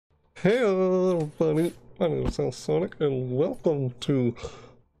Hey everybody, my name is Sonic and welcome to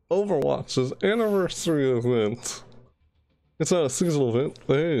Overwatch's Anniversary event. It's not a seasonal event,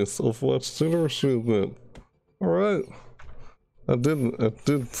 but hey, it's Overwatch's Anniversary event. Alright. I did,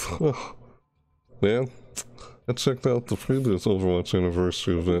 man, I checked out the previous Overwatch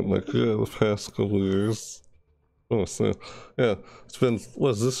Anniversary event, the past couple of years. Oh, so, yeah, it's been, what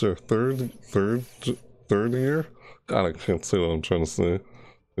is this, your third year? God, I can't say what I'm trying to say.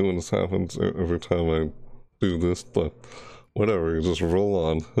 When this happens every time I do this, but whatever, you just roll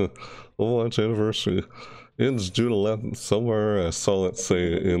on. Overwatch Anniversary ends June 11th. Somewhere I saw it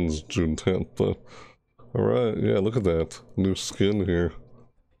say it ends June 10th, but alright, yeah, look at that. New skin here.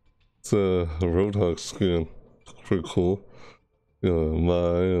 It's a Roadhog skin. Pretty cool. Yeah,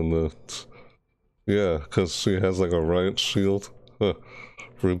 and the... Yeah, because she has like a riot shield.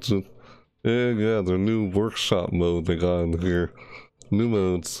 Bridget. And yeah, their new workshop mode they got in here. New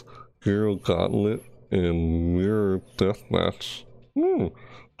modes, Hero Gauntlet and Mirrored Deathmatch.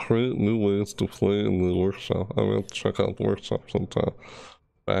 Create new ways to play in the workshop. I'm going to check out the workshop sometime.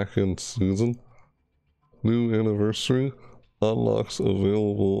 Back in season. New anniversary. Unlocks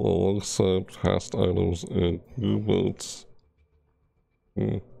available alongside past items and new modes.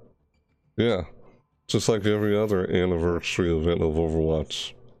 Yeah. Just like every other anniversary event of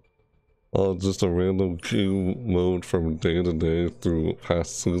Overwatch. Just a random game mode from day to day through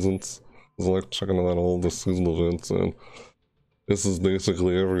past seasons. It's like checking out all the seasonal events, and this is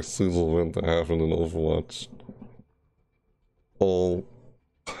basically every seasonal event that happened in Overwatch. All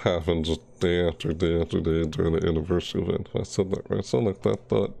happened just day after day after day during the anniversary event. If I said that right, something like that,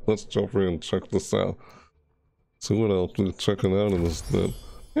 but let's jump in and check this out. See what else we're checking out in this event.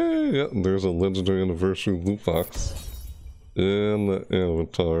 Hey, yeah, there's a legendary anniversary loot box. And the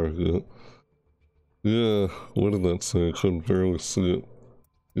avatar, yeah, what did that say? I couldn't barely see it.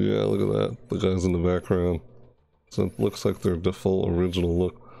 Yeah, look at that. The guys in the background. So it looks like their default original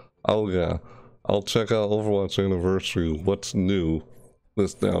look. Oh yeah, I'll check out Overwatch Anniversary. What's new?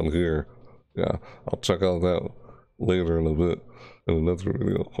 This down here. Yeah, I'll check out that later in a bit. In another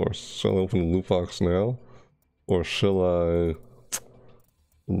video, of course. Shall I open the loot box now? Or shall I...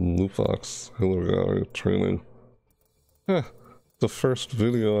 Loot box. Hillary training. Huh. The first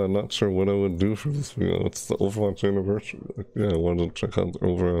video, I'm not sure what I would do for this video. It's the Overwatch Anniversary. Like, yeah, I wanted to check out the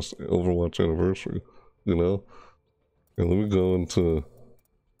Overwatch Anniversary, you know? And let me go into...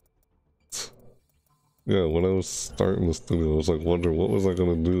 Yeah, when I was starting this video, I was like wondering what was I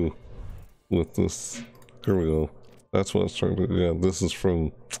gonna do with this. Here we go. That's what I was trying to do. Yeah, this is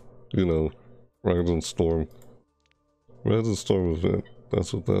from, you know, Rise and Storm. Rise and Storm event.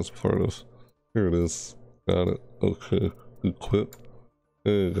 That's what that's part of. Here it is. Got it. Okay. Equip.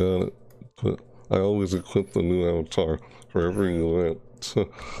 Hey, got it. Equip. I always equip the new avatar for every event.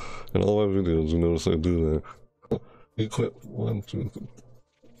 In all my videos, you notice I do that. Equip. 1, 2,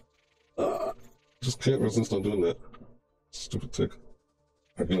 3. Just can't resist on doing that. Stupid tick.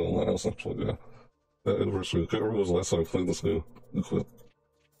 I get on my house actually, yeah. That anniversary. Can't remember when was the last time I played this game. Equip.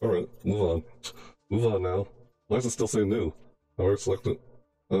 Alright, move on. Move on now. Why does it still say new? I already selected.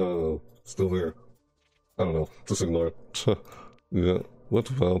 Still there. I don't know. Just ignore it. Yeah. What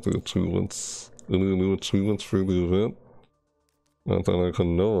about the achievements? Any new achievements for the event? Not that I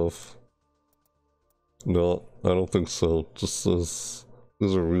can know of. No, I don't think so. Just says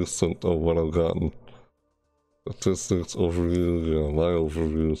these are recent of what I've gotten. Statistics, overview, yeah, my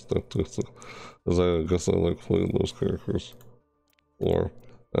overview statistics. As I guess I like playing those characters. Or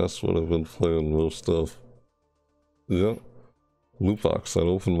that's what I've been playing most of. Yeah. Loot box. I'd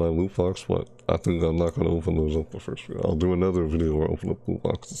open my loot box, but I think I'm not going to open those up the first video. I'll do another video where I open up loot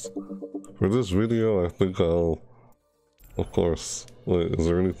boxes. For this video, I think I'll... Of course. Wait, is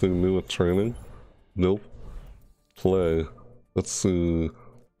there anything new with training? Nope. Play. Let's see.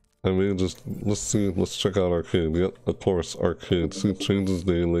 I mean, just... Let's see. Let's check out arcade. Yep, of course. Arcade. See, changes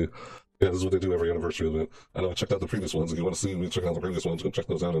daily. Yeah, this is what they do every anniversary event. I know I checked out the previous ones. If you want to see me check out the previous ones, you can check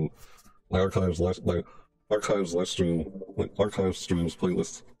those out in my archives, live stream, like archive streams,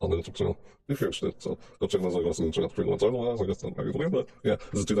 playlists on the YouTube channel. If you're interested, so go check those out. Go see and check out the previous ones. Otherwise, I guess I'm not going to but yeah,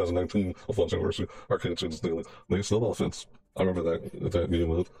 this is 2019 Overwatch Anniversary. Arcade changes daily. Maybe Snowball Fence. I remember that game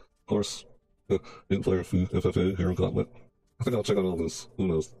mode. Of course, in-player food, FFA, Hero Gauntlet. I think I'll check out all this. Who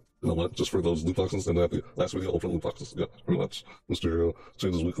knows? You know what? Just for those loot boxes, and at the last video, open loot boxes. Yeah, pretty much. Mr. Hero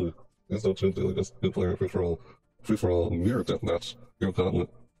changes weekly. These don't change daily. Just in-player free-for-all, mirror deathmatch. Hero Gauntlet.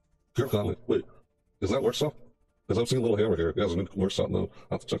 Hero Gauntlet. Wait, is that workshop? Because I'm seeing a little hammer here. It has a new workshop mode.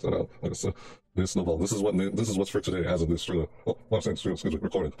 I have to check that out. Like I said, new Snowball. This is what's for today. It has a new streamer. Oh, I'm saying stream, excuse me,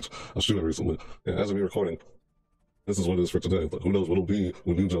 recording. I was streaming recently. Yeah, it has a new recording. This is what it is for today, but who knows what it'll be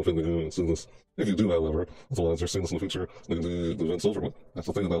when you jump in the game and see this. If you do, however, otherwise you're seeing this in the future, then the event's over. That's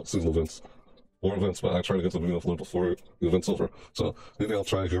the thing about seasonal events. Or events, but I try to get the video uploaded before the event's over. So maybe I'll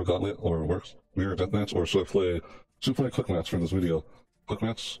try Hero Gauntlet or worse, Mirrored Deathmatch, or should I play a quick match for this video? Quick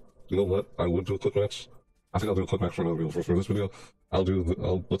match? You know what? I would do a quick match. I think I'll do a quick match for another video. For this video,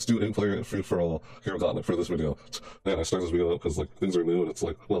 let's do 8-player free for all Hero Gauntlet for this video. Man, I started this video up because like things are new and it's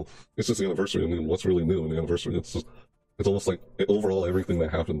like, well, it's just the anniversary. I mean, what's really new in the anniversary? It's almost like overall everything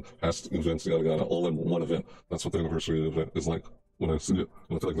that happened, past events, yada yada, all in one event. That's what the anniversary event is like. When I see it,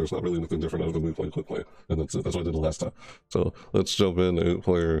 and I feel like there's not really anything different other than me playing quick play, and that's it. That's what I did the last time. So let's jump in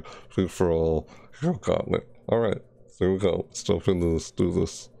 8-player free for all Hero Gauntlet. All right, there we go. Let's jump into this. Do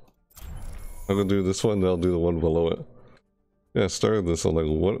this. I'm gonna do this one, then I'll do the one below it. Yeah, I started this. I'm like,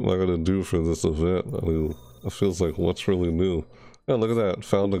 what am I gonna do for this event? I mean, it feels like what's really new. Yeah, look at that.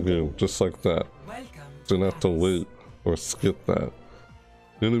 Found a game just like that. Didn't have to wait or skip that.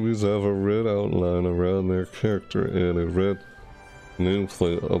 Enemies have a red outline around their character and a red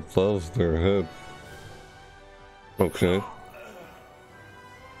nameplate above their head. Okay.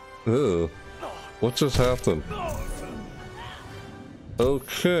 Ew. What just happened?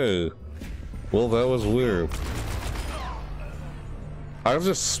 Okay. Well, that was weird. I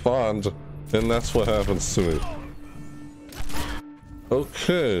just spawned, and that's what happens to me.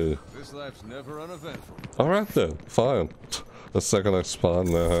 Okay. This life's never uneventful. Alright then, fine. The second I spawn,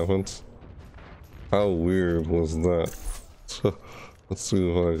 that happens. How weird was that? Let's see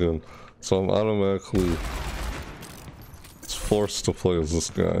if I can. So I'm automatically forced to play as this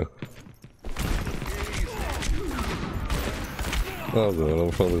guy. Oh god,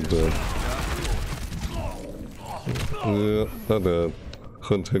 I'm probably dead. Yeah, I did.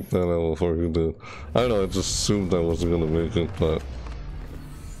 Couldn't take that out before he did. I know, I just assumed I wasn't gonna make it, but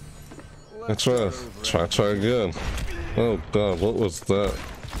I try again. Oh god, what was that?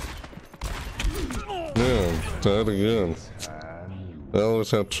 Man, died again. I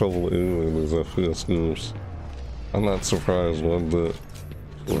always have trouble aiming these FPS games. I'm not surprised one bit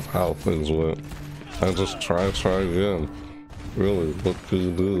with how things went. I just try again. Really, what could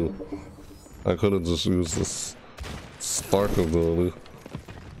you do? I could have just used this spark ability.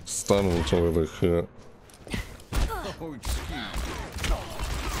 Stun them to where they can't.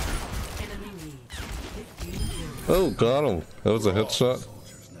 Oh, got him. That was a headshot.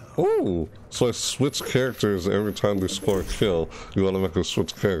 Oh, so I switch characters every time they score a kill. You automatically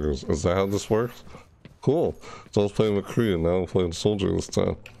switch characters. Is that how this works? Cool. So I was playing McCree and now I'm playing Soldier this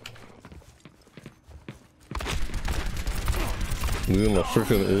time. Me and my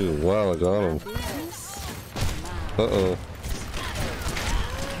freaking A. Wow, I got him. Uh-oh.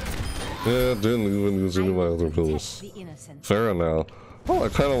 Yeah, I didn't even use any of my other abilities. Fair now. Oh, I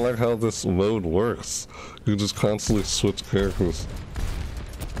kind of like how this mode works. You just constantly switch characters.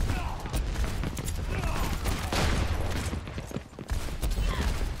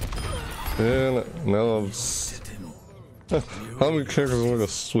 And now I'm... How many characters am I gonna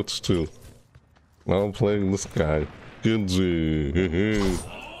switch to? Now I'm playing this guy. Genji.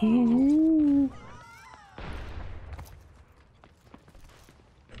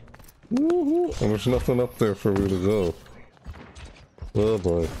 And there's nothing up there for me to go. Oh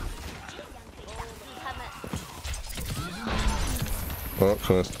boy. Oh,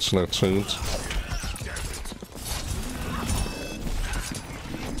 can I change?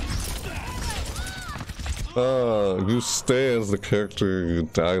 You stay as the character you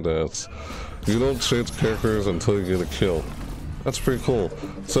died as. You don't change characters until you get a kill. That's pretty cool.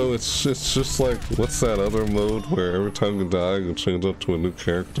 So it's just like, what's that other mode where every time you die you change up to a new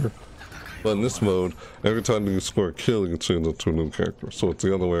character? But in this mode, every time you score a kill you change up to a new character. So it's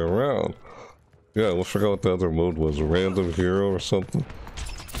the other way around. Yeah, I forgot what the other mode was. Random hero or something.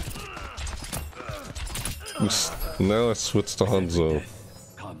 Now I switched to Hanzo.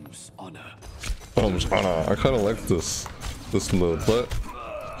 I kind of like this mode, but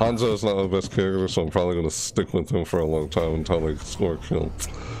Hanzo is not my best character, so I'm probably going to stick with him for a long time until I score a kill.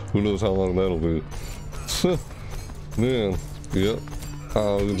 Who knows how long that'll be. Man, yep.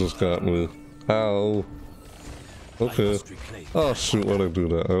 Ow, you just got me. Ow. Okay. Oh shoot, why'd I do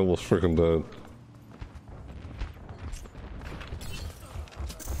that? I almost freaking died.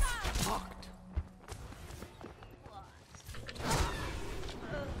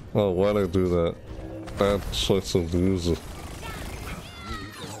 Oh, why'd I do that? Bad choice of the user.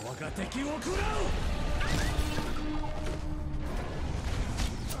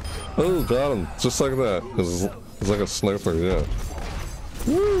 Oh, got him. Just like that. It's like a sniper, yeah.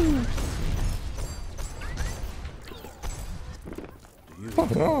 Woo!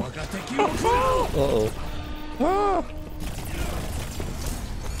 Uh-oh. Ah!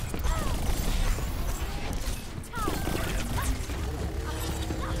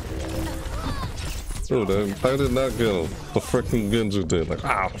 Oh, I did not get him. The freaking Genji did. Like,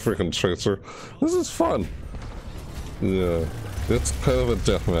 freaking Tracer. This is fun. Yeah, it's kind of a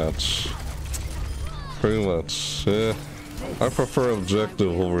deathmatch. Pretty much, yeah. I prefer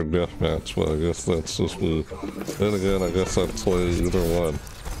objective over deathmatch, but I guess that's just me. Then again, I guess I'd play either one.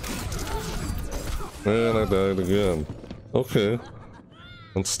 And I died again. Okay.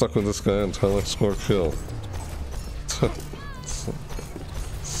 I'm stuck with this guy until I score kill.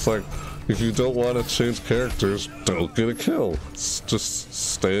 It's like, if you don't want to change characters, don't get a kill. Just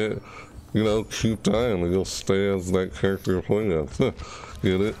stay, you know, keep dying and you'll stay as that character you're playing as.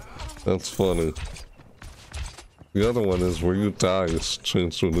 Get it? That's funny. The other one is where you die, it's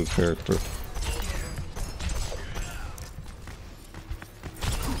changed to a new character.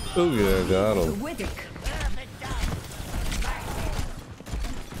 Oh yeah, got him.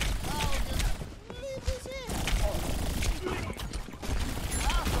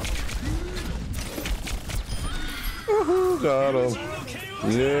 Got him.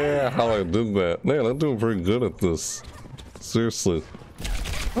 Yeah, how I did that. Man, I'm doing pretty good at this. Seriously.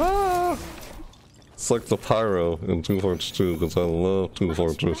 Ah! It's like the Pyro in Team Fortress 2, because I love Team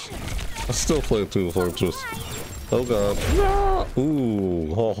Fortress. I still play Team Fortress. Oh god. Ah!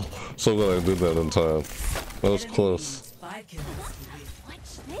 Ooh. Oh, so glad I did that in time. That was close.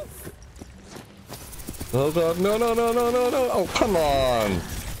 Oh god. No, no, no, no, no, no. Oh, come on.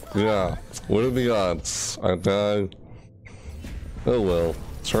 Yeah. What are the odds? I died. Oh well.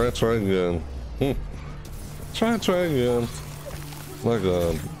 Try again. Try again. My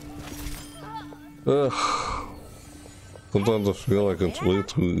god. Ugh. Sometimes I feel like it's way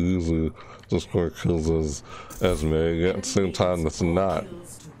too easy to score kills as Meg, yet at the same time it's not.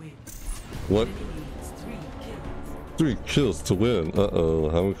 What? 3 kills to win. Uh-oh.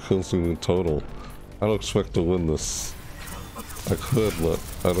 How many kills do we need total? I don't expect to win this. I could, but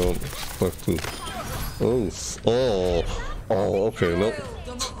I don't expect to. Oh, okay, nope.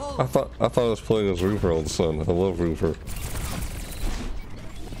 I thought I was playing as Reaper all of a sudden. I love Reaper.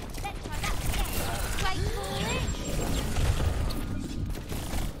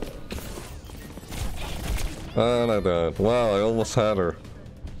 And I died. Wow, I almost had her.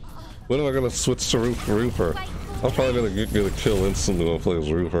 When am I gonna switch to Reaper? I'm probably gonna get a kill instantly when I play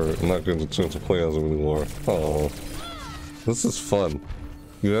as Reaper. I'm not getting a chance to play as him anymore. Oh, this is fun.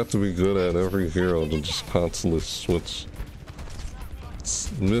 You have to be good at every hero to just constantly switch.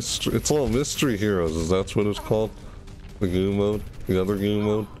 It's all mystery heroes, is that what it's called? The game mode? The other game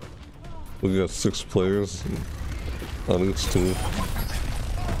mode? We got 6 players on each team.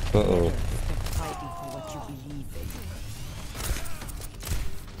 Uh-oh.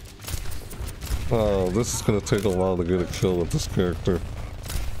 Oh, this is gonna take a while to get a kill with this character.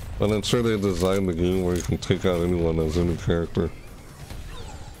 And I'm sure they designed the game where you can take out anyone as any character.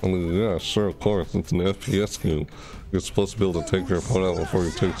 I mean, yeah, sure, of course, it's an FPS game. You're supposed to be able to take your opponent out before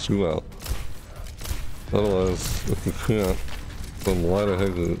he takes you out. Otherwise, if you can't, then why the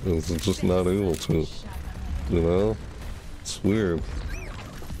heck is it just not able to? You know? It's weird.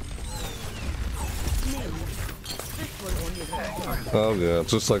 Oh yeah,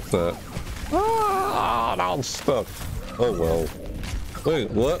 just like that. Ah, now I'm stuck. Oh well. Wait,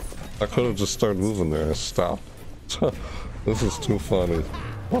 what? I could have just started moving there. I stopped. This is too funny.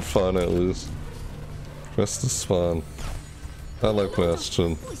 More fun at least. Rest is fun. I like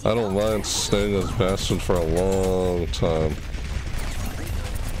Bastion. I don't mind staying as Bastion for a long time.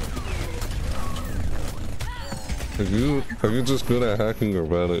 Are you just good at hacking or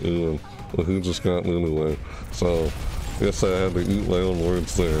bad at aiming? Well, he just got me anyway. So, I guess I had to eat my own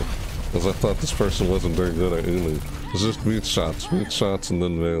words there. Because I thought this person wasn't very good at aiming. It's just meat shots and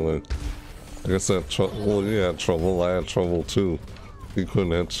then melee. I guess I had trouble. Well, he had trouble. I had trouble too. He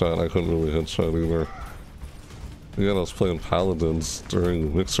couldn't headshot. I couldn't really headshot either. Yeah, I was playing Paladins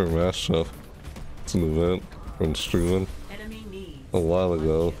during Mixer Mashup. It's an event from streaming a while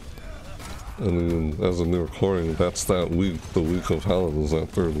ago. And then, as a new recording, that's that week, the week of Paladins, that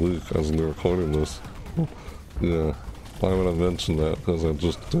 3rd week, as a new recording this. Yeah, why would I mention that? Because I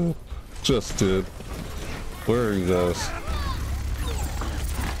just did. Just did. Where are you guys?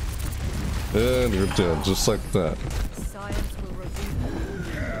 And you're dead, just like that.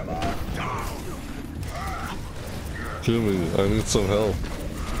 Give me, I need some help.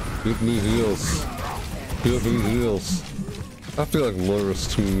 Give me heals. Give me heals. I feel like Moira's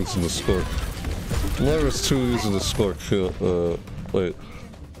too easy to score. Moira's too easy to score kill. Wait.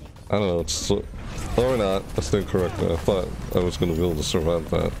 I don't know, it's so, or not. I stand corrected. I thought I was gonna be able to survive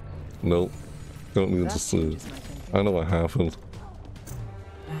that. Nope. Don't need to see. I know what happened.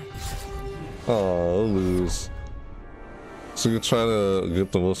 Oh, I'll lose. So you try to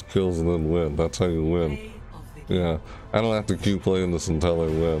get the most kills and then win. That's how you win. Yeah, I don't have to keep playing this until I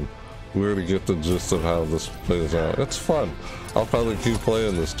win. We already get the gist of how this plays out. It's fun. I'll probably keep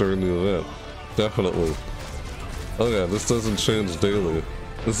playing this during the event. Definitely. Oh yeah, this doesn't change daily.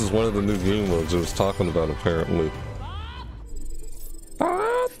 This is one of the new game modes I was talking about apparently.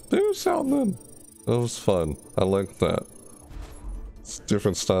 Ah, do something. That was fun. I like that. It's a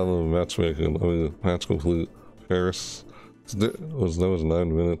different style of matchmaking. I mean, match complete. Paris. That was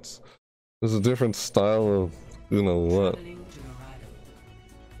 9 minutes. There's a different style of, you know what.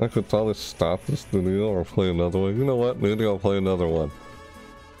 I could probably stop this video or play another one. You know what? Maybe I'll play another one.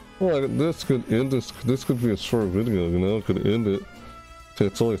 Well, this could end this. This could be a short video, you know? It could end it.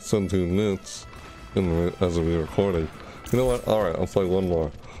 It's only 17 minutes as of the recording. You know what? Alright, I'll play one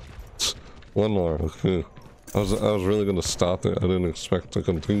more. One more, okay. I was really gonna stop it. I didn't expect to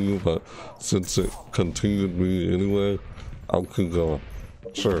continue, but since it continued me anyway, I'll keep going.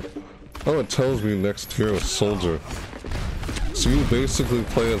 Sure. Oh, it tells me next hero is soldier. So you basically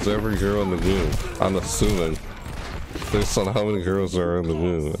play as every hero in the game, I'm assuming. Based on how many heroes there are in the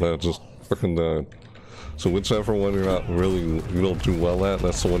game, and I just freaking died. So whichever one you're not really, you don't do well at,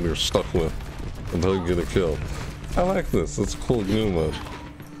 that's the one you're stuck with until you get a kill. I like this. It's a cool game mode.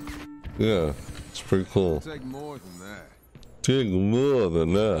 Yeah, it's pretty cool. Take more than that. Take more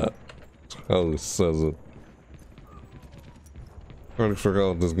than that. That's how he says it. I already forgot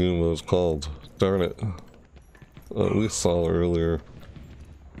what this game was called. Darn it. We saw it earlier.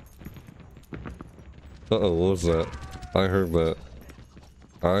 Uh-oh, what was that? I heard that.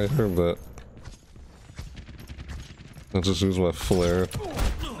 I heard that. I just used my flare.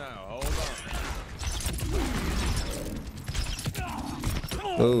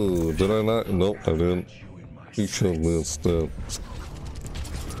 Oh, did I not? Nope, I didn't. He killed me instead.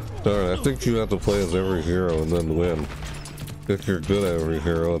 Darn, I think you have to play as every hero and then win. If you're good at every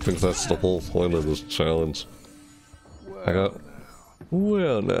hero, I think that's the whole point of this challenge.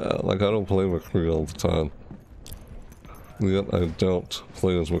 Well now, like I don't play McCree all the time. Yet I don't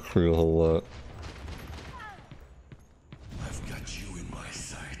play as McCree a whole lot. I've got you in my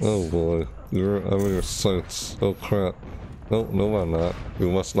sights. Oh boy, I'm in your sights. Oh crap. No, I'm not.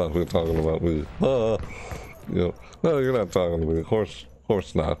 You must not be talking about me. Yep. No, you're not talking to me. Of course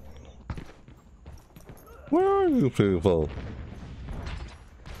not. Where are you people?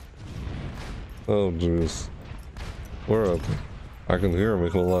 Oh jeez. Where are they? I can hear them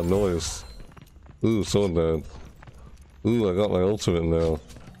making a lot of noise. Ooh, someone died. Ooh, I got my ultimate now.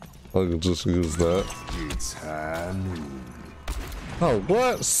 I can just use that. It's high noon. Oh,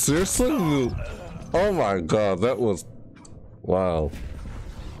 what? Seriously? Oh my god, that was... Wow.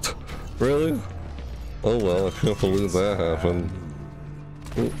 Really? Oh well, I can't believe that happened.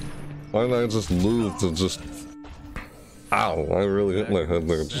 Why didn't I just move to just... Ow, I really hit my head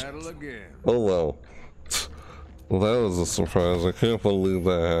there. Just... Oh well. Well, that was a surprise. I can't believe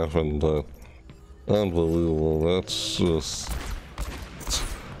that happened, but... Unbelievable, that's just...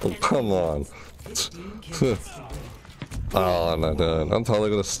 Oh, come on. Oh, and I died. I'm probably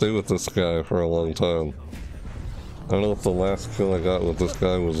gonna stay with this guy for a long time. I don't know if the last kill I got with this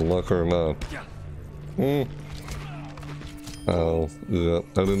guy was luck or not. Oh, yeah,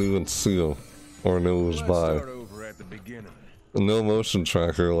 I didn't even see him. Or know it was by. No motion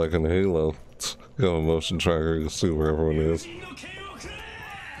tracker like in Halo. You have a motion tracker, you can see where everyone is.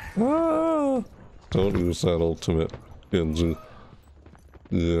 Ah! Don't use that ultimate, Genji.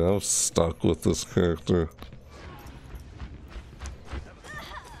 Yeah, I'm stuck with this character.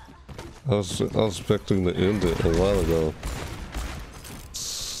 I was expecting to end it a while ago.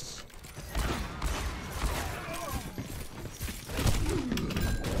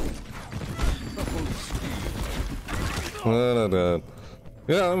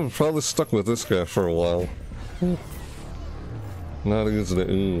 Yeah, I'm probably stuck with this guy for a while. Not easy to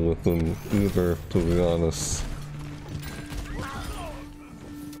aim with them either, to be honest.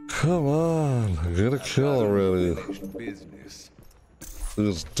 Come on, get a kill already.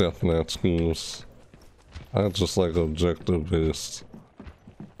 These deathmatch games. I just like objective based.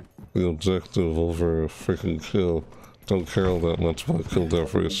 The objective over a freaking kill. Don't care all that much about kill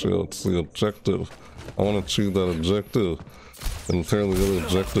death ratio. It's the objective. I want to achieve that objective. And apparently the other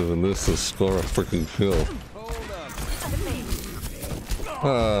objective in this is score a freaking kill.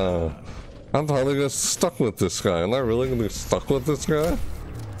 I'm probably gonna stuck with this guy. Am I really gonna be stuck with this guy?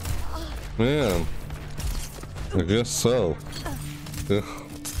 Man. I guess so. Yeah.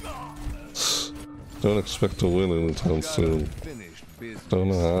 Don't expect to win anytime soon. Don't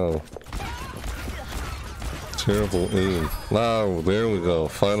know how. terrible aim. Wow, there we go,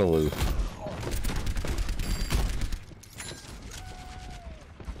 finally.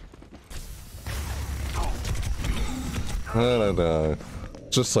 And I die.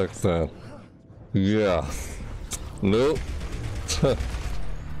 Just like that. Yeah. Nope.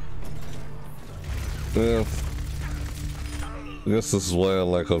 Yeah. I guess this is why I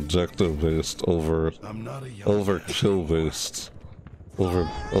like objective-based over kill-based. Over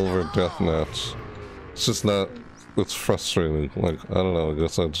deathmatch. It's just not, it's frustrating. Like, I don't know, I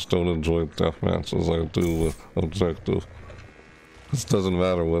guess I just don't enjoy deathmatch as I do with objective. It doesn't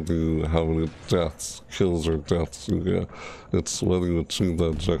matter whether you, how many kills or deaths you get. It's whether you achieve the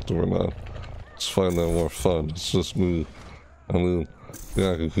objective or not. Just find that more fun. It's just me. I mean,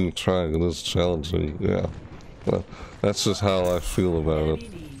 yeah, I can keep trying. It is challenging, yeah. But that's just how I feel about it.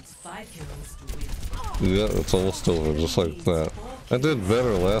 Yeah, it's almost over, just like that. I did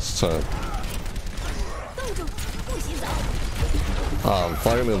better last time. I'm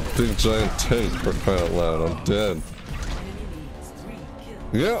fighting a big giant tank for crying out loud. I'm dead.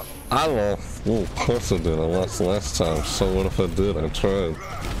 Yeah, I lost. Well, of course I did. I lost last time. So what if I did? I tried.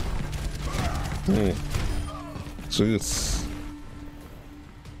 Jeez.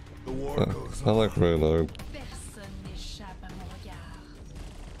 I like Reynard.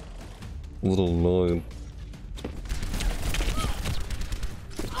 A little annoyed.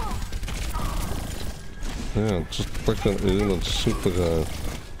 Yeah, just freaking aim and shoot the guy.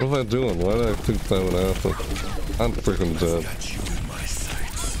 What am I doing? Why did I think that would happen? I'm freaking dead.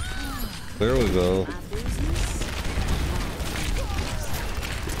 There we go.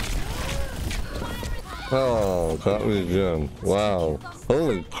 Oh, got me again. Wow.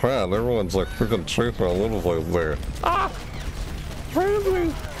 Holy crap, everyone's like freaking tracer all over the place there. Ah!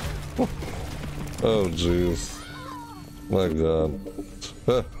 Friendly! Oh, jeez. My god.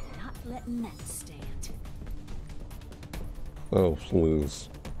 Not letting that stand. Oh, please.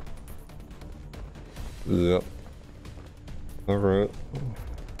 Yep. Alright.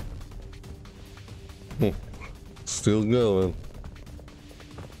 Still going.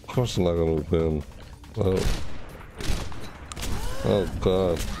 Of course I'm not gonna win. Oh. Oh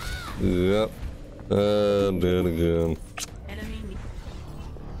god. Yep. And dead again.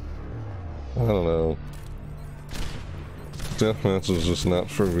 I don't know. Deathmatch is just not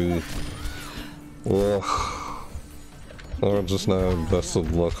for me. Ugh. Or just not having best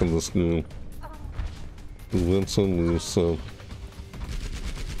of luck in this game. You win some, lose some.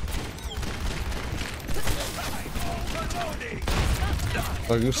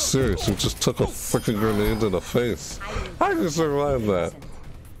 Are you serious? You just took a freaking grenade in the face. How did you survive that?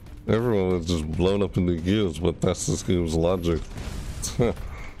 Everyone was just blown up into gears, but that's this game's logic.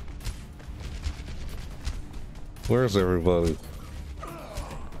 Where's everybody?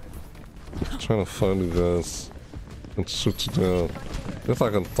 I'm trying to find you guys and shoot you down. If I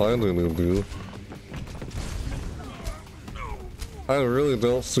can find any of you. I really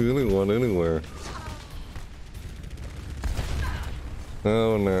don't see anyone anywhere.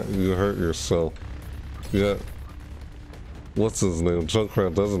 Oh, no, you hurt yourself. Yeah. What's his name?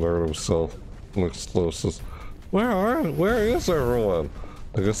 Junkrat doesn't hurt himself from explosives. Where is everyone?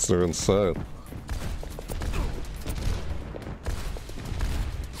 I guess they're inside.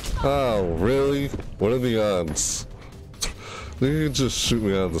 Oh, really? What are the odds? You can just shoot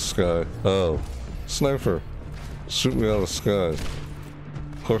me out of the sky. Oh. Sniper. Shoot me out of the sky.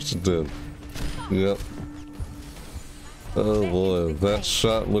 Of course it did. Yep. Oh boy, that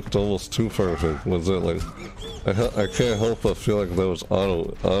shot looked almost too perfect. Was it like... I can't help but feel like that was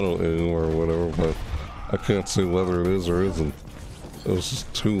auto aim or whatever, but I can't say whether it is or isn't. It was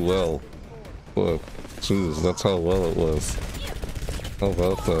just too well. But, jeez, that's how well it was. How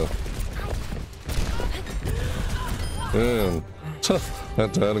about that? Man,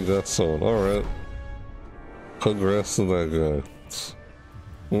 that daddy got someone. Alright. Congrats to that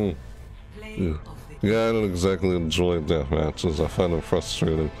guy. Yeah, I don't exactly enjoy death matches. I find them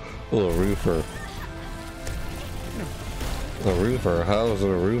frustrating. Oh, a Reaper. A Reaper? How is it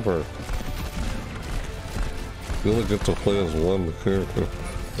a Reaper? You only get to play as one character.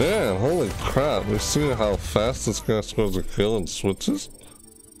 Damn, holy crap. We see how fast this guy scores a kill and switches?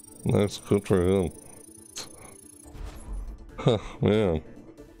 Nice, good for him. Huh, man.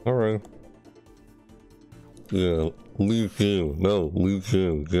 Alright. Yeah, Liu Kang. No, Liu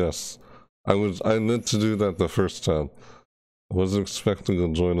Kang, yes. I meant to do that the first time. I wasn't expecting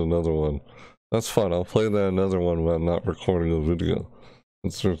to join another one. That's fine, I'll play that another one while not recording a video.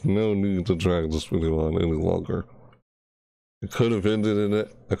 Since there's no need to drag this video on any longer. I could have ended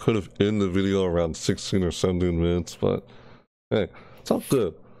the video around 16 or 17 minutes, but hey, it's all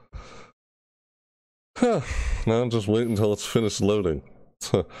good. Huh. Now I'm just waiting until it's finished loading.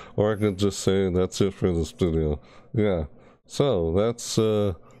 Or I could just say that's it for this video. Yeah. So that's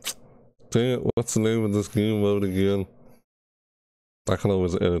dang it, what's the name of this game mode again? I can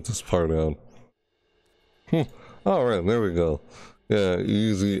always edit this part out. Alright, there we go. Yeah,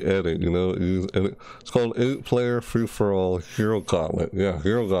 easy edit, you know, easy edit. It's called 8-player free-for-all Hero Gauntlet. Yeah,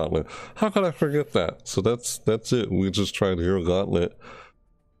 Hero Gauntlet. How could I forget that? So that's it. We just tried Hero Gauntlet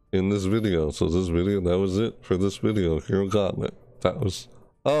in this video. So this video, that was it for this video. Hero Gauntlet. That was...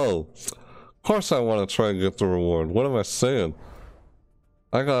 Oh! Of course I want to try and get the reward. What am I saying?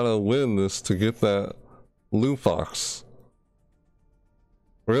 I gotta win this to get that loot box.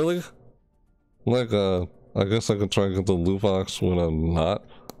 Really? Like, I guess I could try and get the loot box when I'm not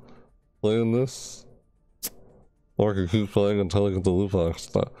playing this. Or I can keep playing until I get the loot box.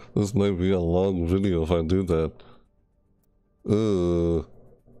 This may be a long video if I do that.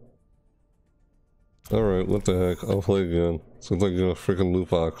 Alright, what the heck? I'll play again. Seems like I get a freaking loot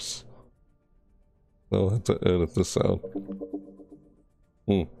box. I'll have to edit this out.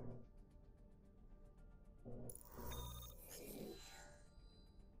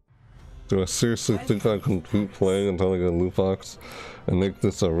 Do I seriously think I can keep playing until I get a loot box and make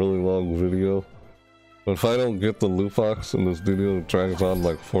this a really long video? But if I don't get the loot box and this video drags on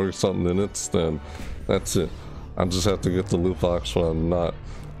like 40 something minutes, then that's it. I just have to get the loot box when I'm not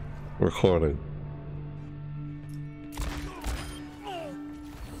recording.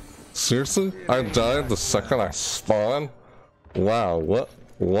 Seriously? I died the second I spawned? Wow, what?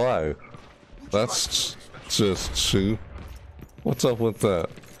 Why? That's just cheap. What's up with that?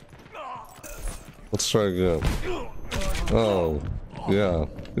 Let's try again. Oh, yeah.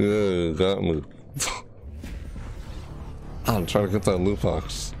 Yeah, you got me. I'm trying to get that loot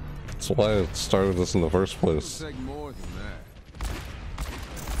box. That's why I started this in the first place.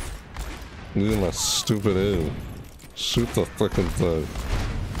 You and my stupid aim. Shoot the frickin' thing.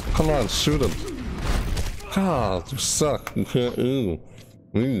 Come on, shoot him. God, you suck. You can't aim.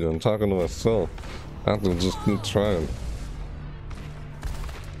 Me, I'm talking to myself. I have to just keep trying.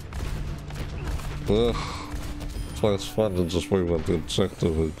 Ugh. That's why it's fun to just worry about the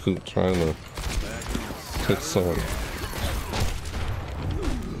objective and keep trying to hit someone.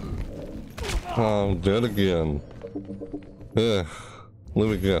 Oh, I'm dead again. Yeah. Let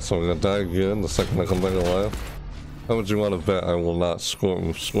me guess, I'm gonna die again the second I come back alive? How would you want to bet I will not score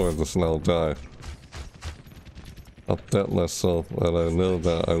this and I'll die? I'll bet myself that I know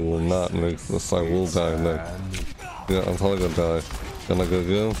that I will not make this. I will die next. Yeah, I'm probably gonna die. Can I go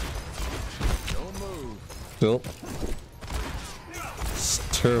again? Still? It's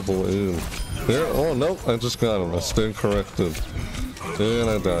terrible aim. There, oh no, I just got him. I stayed corrected. And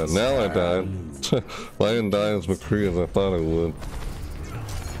I died. Now I died. I didn't die as McCree as I thought I would.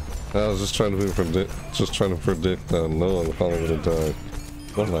 I was just trying to predict that no, I'm probably gonna die.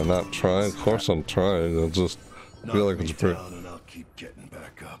 What, am I not trying? Of course I'm trying. I just feel like it's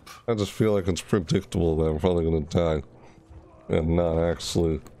I just feel like it's predictable that I'm probably gonna die and not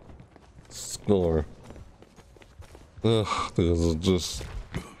actually score. Ugh, because it's just,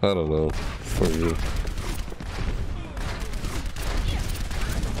 I don't know, for you.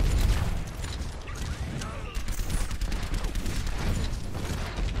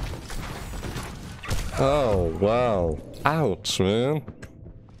 Oh, wow. Ouch, man.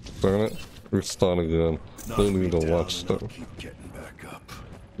 Darn it. Restart again. Don't need to watch stuff.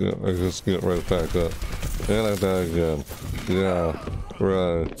 Yeah, I just get right back up. And I die again. Yeah,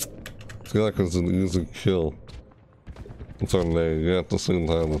 right. I feel like it's an easy kill. It's our name. Yeah, at the same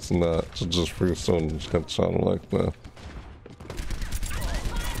time, it's not. To just free someone just get shot like that.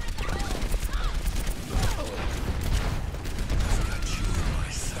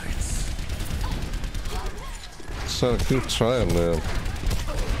 Just gotta keep trying, man.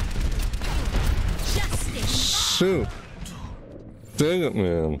 Shoot! Dang it,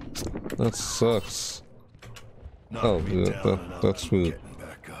 man. That sucks. Oh, yeah, that's sweet.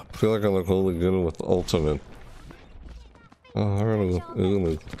 I feel like I'm like only getting with the ultimate. Oh, I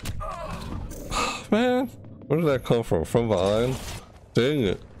really. Man, where did that come from? From behind? Dang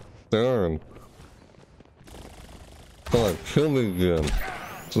it. Darn. Come on, kill me again.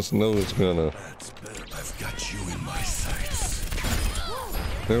 Just know it's gonna. I've got you in my sights.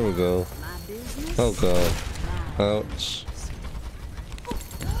 There we go. Oh god. Ouch.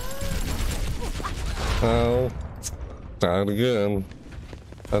 Ow. Died again.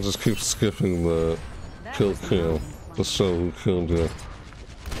 I just keep skipping the kill to show who killed you.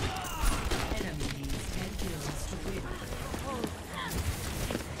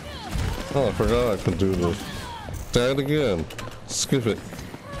 Oh, I forgot I could do this. Died again. Skip it.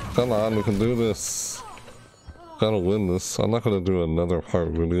 Come on, we can do this. Gotta win this. I'm not gonna do another part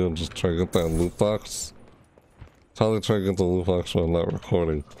video and just try to get that loot box. Probably try to get the loot box when I'm not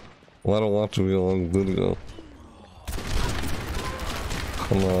recording. Well, I don't want to be a long video.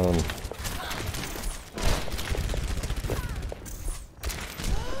 Come on.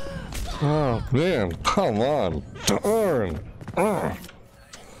 Oh man, come on. Darn.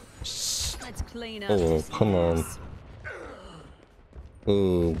 Let's clean up. Oh, come on.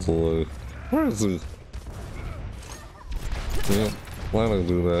 Oh boy. Where is he? Yeah, why did I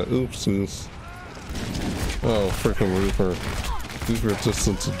do that? Oopsies. Oh, freaking Reaper. Reaper just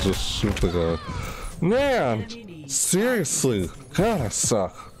to just shoot the guy. Man! Seriously! God, I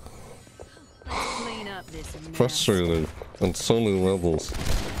suck. Clean up this mess. Frustrating on so many levels.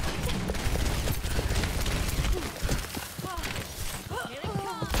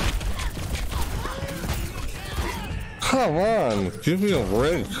 Come on! Give me a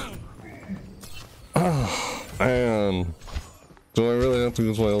break! Oh, man. Do I really have to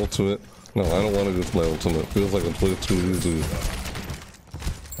use my ultimate? No, I don't want to use my ultimate. Feels like it's way too easy.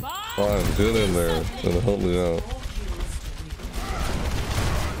 Fine, get in there and help me out.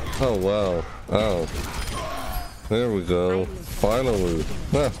 Oh wow. Ow. There we go. Finally.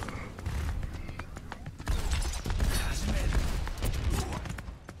 Ah.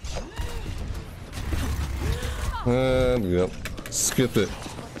 And yep. Skip it.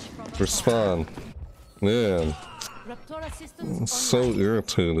 Respawn. Man. I'm so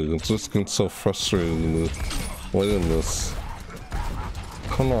irritating. It just gets so frustrating to play in this.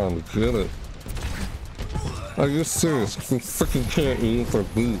 Come on, get it. Are you serious? You freaking can't use or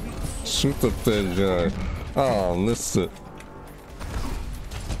beat. Shoot the dead guy. Oh, missed it.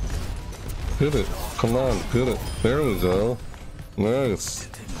 Hit it. Come on, hit it. There we go. Nice.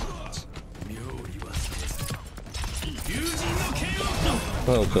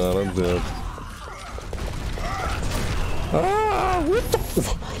 Oh god, I'm dead. Ah, what the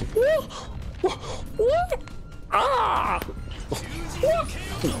what? Ah! What?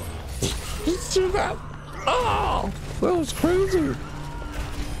 Let's do that. Oh, that was crazy.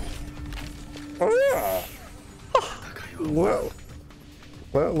 Ah. Wow,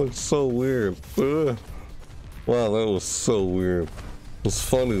 that looks so weird. Ugh. Wow, that was so weird. It was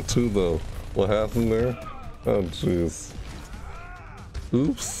funny too, though. What happened there? Oh, jeez.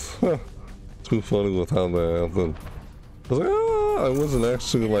 Oops. Too funny with how that happened. I was like, ah, I wasn't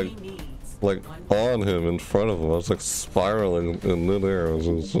actually like on him in front of him. I was like spiraling in midair. It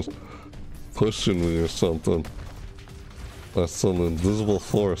was just pushing me or something. That's some invisible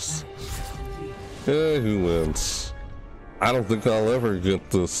force. Yeah, he wins. I don't think I'll ever get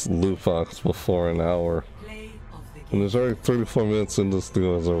this loot box before an hour. And there's already 34 minutes in this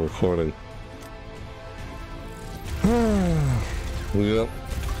video as I'm recording. Yep.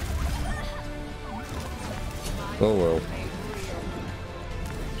 Oh well.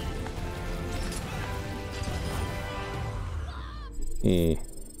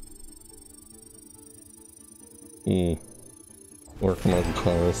 Working on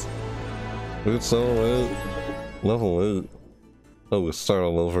cars. It's level 8. Level 8. Oh, we start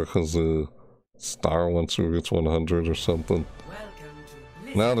all over because the star once we reach 100 or something.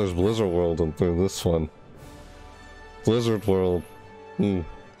 Now there's Blizzard World and through this one. Blizzard World.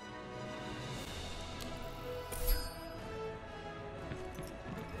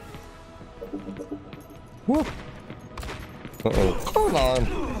 Whoop. Uh-oh. Come on.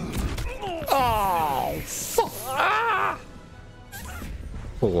 Oh, fuck. Ah.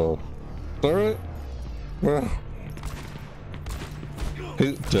 Hello. Alright. Well.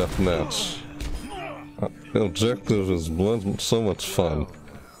 Hate deathmatch. The objective is so much fun.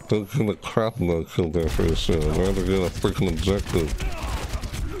 Don't get a crap no kill there for sure. I'd rather get a freaking objective.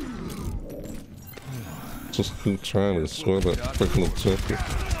 Just keep trying to score that freaking objective.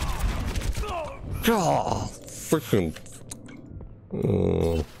 God, freaking.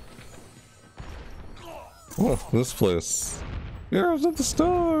 Oh, this place. Heroes at the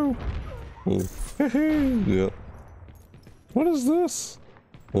store! Yep. What is this?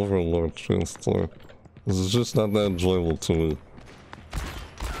 Overlord Transport. This is just not that enjoyable to me.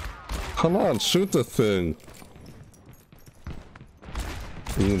 Come on, shoot the thing!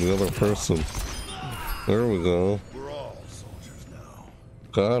 Ooh, the other person. There we go. We're all soldiers now.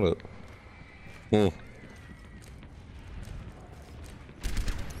 Got it. Oh,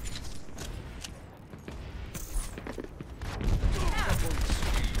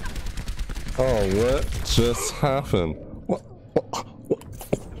 what just happened?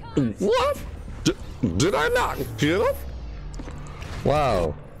 What? Did I not get him?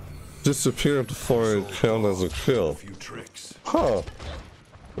 Wow. Disappeared before it counted as a kill. Huh.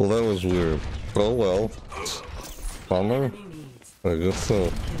 Well, that was weird. Oh well. Bummer? I guess so.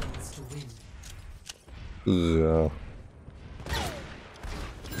 Yeah.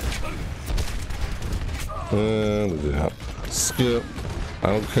 And yeah. Skip. I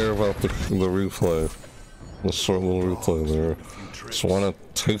don't care about the replay. The short little replay there. Just want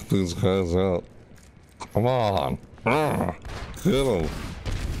to take these guys out. Come on. Ah, get them.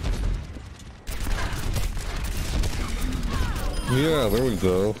 Yeah, there we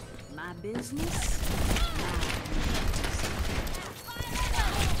go. My business?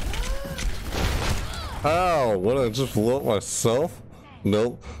 Ow, what, I just blew up myself?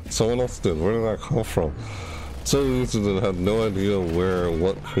 Nope, someone else did. Where did that come from? So easy to have no idea where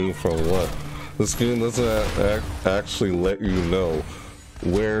what came from what. This game doesn't actually let you know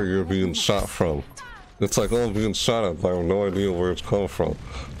where you're being shot from. It's like, oh, I'm being shot at, but I have no idea where it's coming from.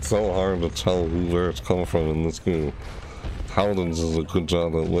 It's so hard to tell where it's coming from in this game. Paladins does a good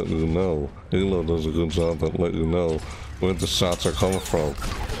job at letting you know. Halo does a good job at letting you know where the shots are coming from.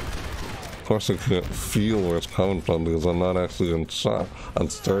 Of course I can't feel where it's coming from because I'm not actually getting shot. I'm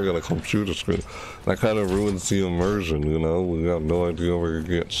staring at a computer screen. That kind of ruins the immersion, you know? We have no idea where you're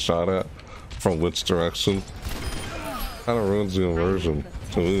getting shot at, from which direction. Kind of ruins the immersion,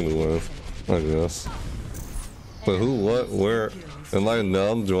 to me anyway, I guess. But who, what, where? Am I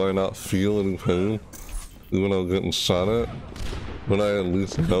numb? Do I not feel any pain? Even though I'm getting shot at? Would I at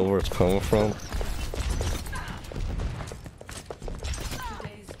least know where it's coming from?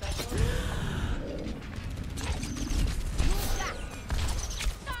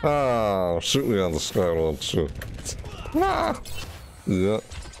 Ah, shoot me on the sky one too. Ah! Yeah.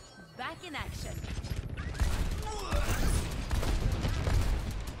 Back in action.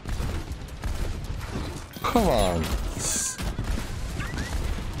 Come on.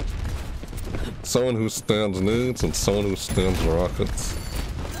 Someone who stands nades and someone who stands rockets.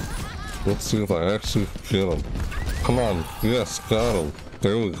 Let's see if I actually get him. Come on. Yes, got him.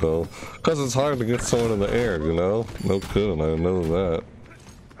 There we go. Because it's hard to get someone in the air, you know? No kidding, I know that.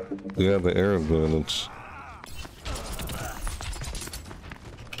 You have the air advantage.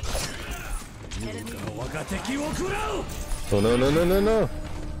 Oh no, no, no, no, no!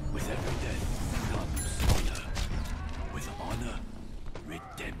 With every death comes honor.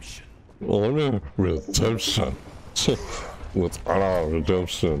 With honor, redemption. Honor redemption. With honor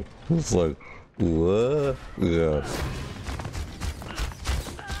redemption. It's like, what? Yeah.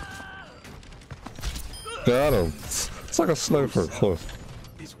 Got him. It's like a sniper, of course.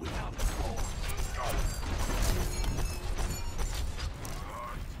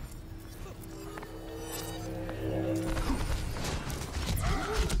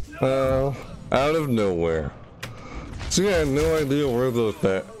 Out of nowhere. See, I had no idea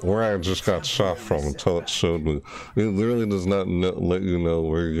where I just got shot from until it showed me. It literally does not let you know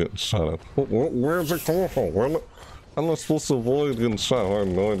where you're getting shot at. Where is it coming from? How am I supposed to avoid getting shot? I have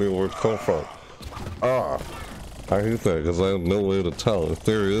no idea where it's coming from. Ah, I hate that because I have no way to tell. If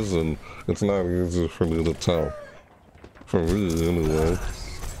there is, and it's not easy for me to tell. For me, anyway.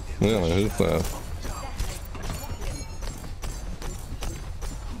 Man, I hate that.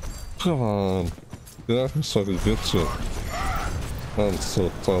 Come on. Yeah, so I can get you. I'm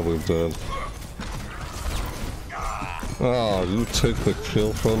so totally dead. Ah, you take the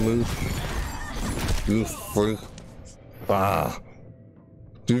kill from me? You freak. Ah.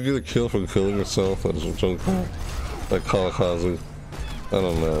 Do you get a kill from killing yourself as a joke? Like kamikaze? I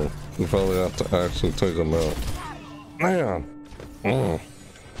don't know. You probably have to actually take them out. Man!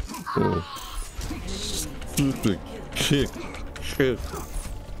 Stupid kick.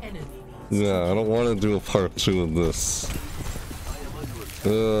 Yeah, I don't want to do a part 2 of this.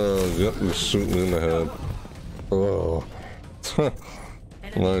 Oh, yep, you shoot me in the head. Oh.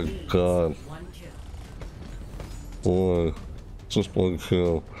 My god. Boy. Just one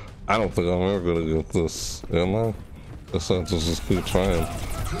kill. I don't think I'm ever gonna get this. Am I? Guess I have to just keep trying.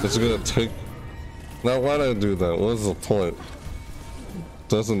 It's gonna take... Now why'd I do that? What is the point?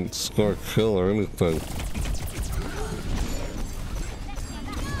 Doesn't score a kill or anything.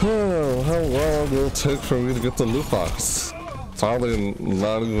 Oh, how long will it take for me to get the loot box? Probably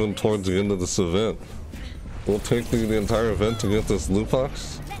not even towards the end of this event. Will it take me the entire event to get this loot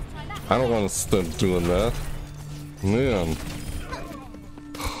box? I don't want to stop doing that. Man.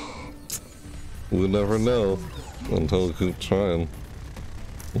 We'll never know until we keep trying.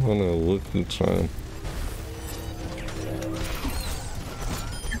 I know, we'll keep trying.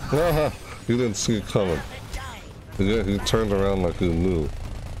 Haha, he didn't see it coming. Yeah, he turned around like he knew.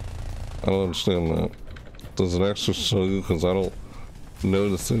 I don't understand that. Does it actually show you? Because I don't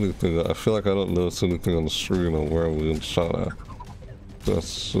notice anything. I feel like I don't notice anything on the screen on where I'm getting shot at.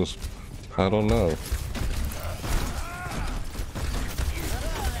 That's just... I don't know.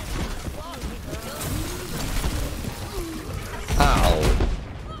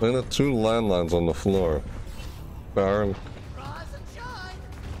 And the 2 landlines on the floor. Baron.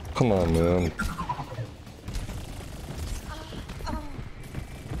 Come on, man.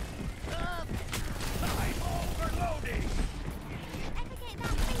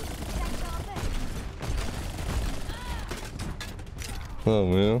 Oh,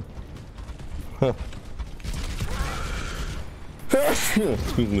 man. Huh.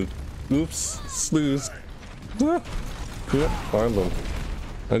 Excuse me. Oops. Snooze. Yep, find them.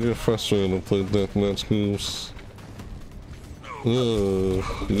 I get frustrated to play deathmatch games. Yeah,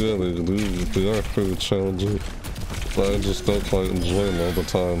 they are pretty challenging. But I just don't quite enjoy them all the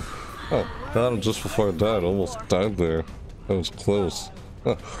time. Oh, got him just before I died. Almost died there. That was close.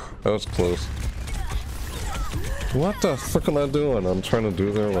 Huh, that was close. What the fuck am I doing? I'm trying to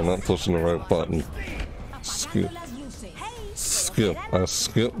do there while not pushing the right button. Skip. Skip. I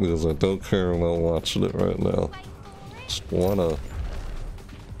skip because I don't care about watching it right now. Just wanna...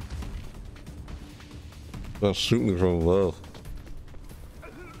 Don't shoot me from above.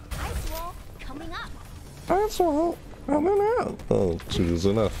 Ice wall coming up. Ice wall coming out. Oh jeez,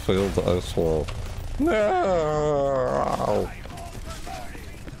 and I failed the ice wall. No!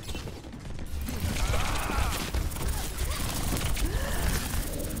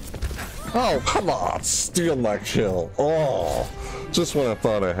 Oh, come on! Steal my kill. Oh! Just when I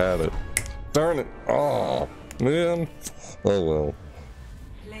thought I had it. Darn it. Oh, man. Oh well.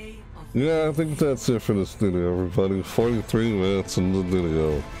 Yeah, I think that's it for this video, everybody. 43 minutes in the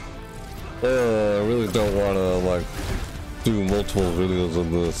video. I really don't want to, like, do multiple videos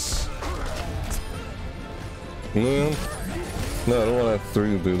of this. Man. No, I don't want to have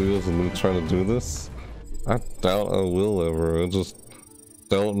 3 videos of me trying to do this. I doubt I will ever. I just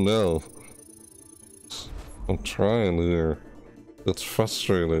don't know. I'm trying here. It's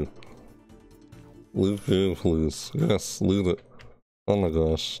frustrating. Leave game, please. Yes, leave it. Oh my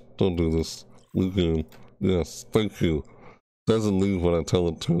gosh, don't do this. Leave game. Yes, thank you. Doesn't leave when I tell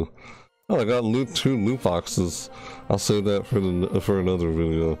it to. Oh, I got 2 loot boxes. I'll save that for another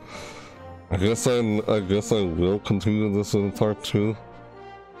video. I guess I will continue this in part 2.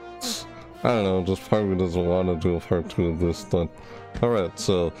 I don't know, just part of me doesn't want to do a part 2 of this, but alright,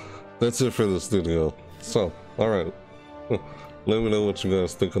 so that's it for this video. So, alright. Let me know what you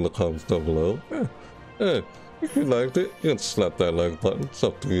guys think in the comments down below. Hey, if you liked it, you can slap that like button. It's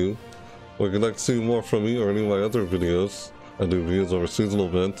up to you. Or if you'd like to see more from me or any of my other videos, I do videos over seasonal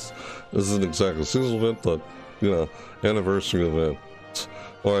events. This isn't exactly a seasonal event, but, you know, anniversary event.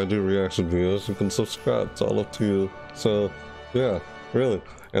 Or I do reaction videos. You can subscribe. It's all up to you. So, yeah, really.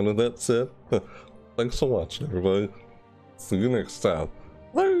 And with that said, thanks for watching, everybody. See you next time.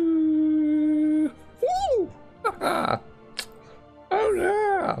 Bye! Woo!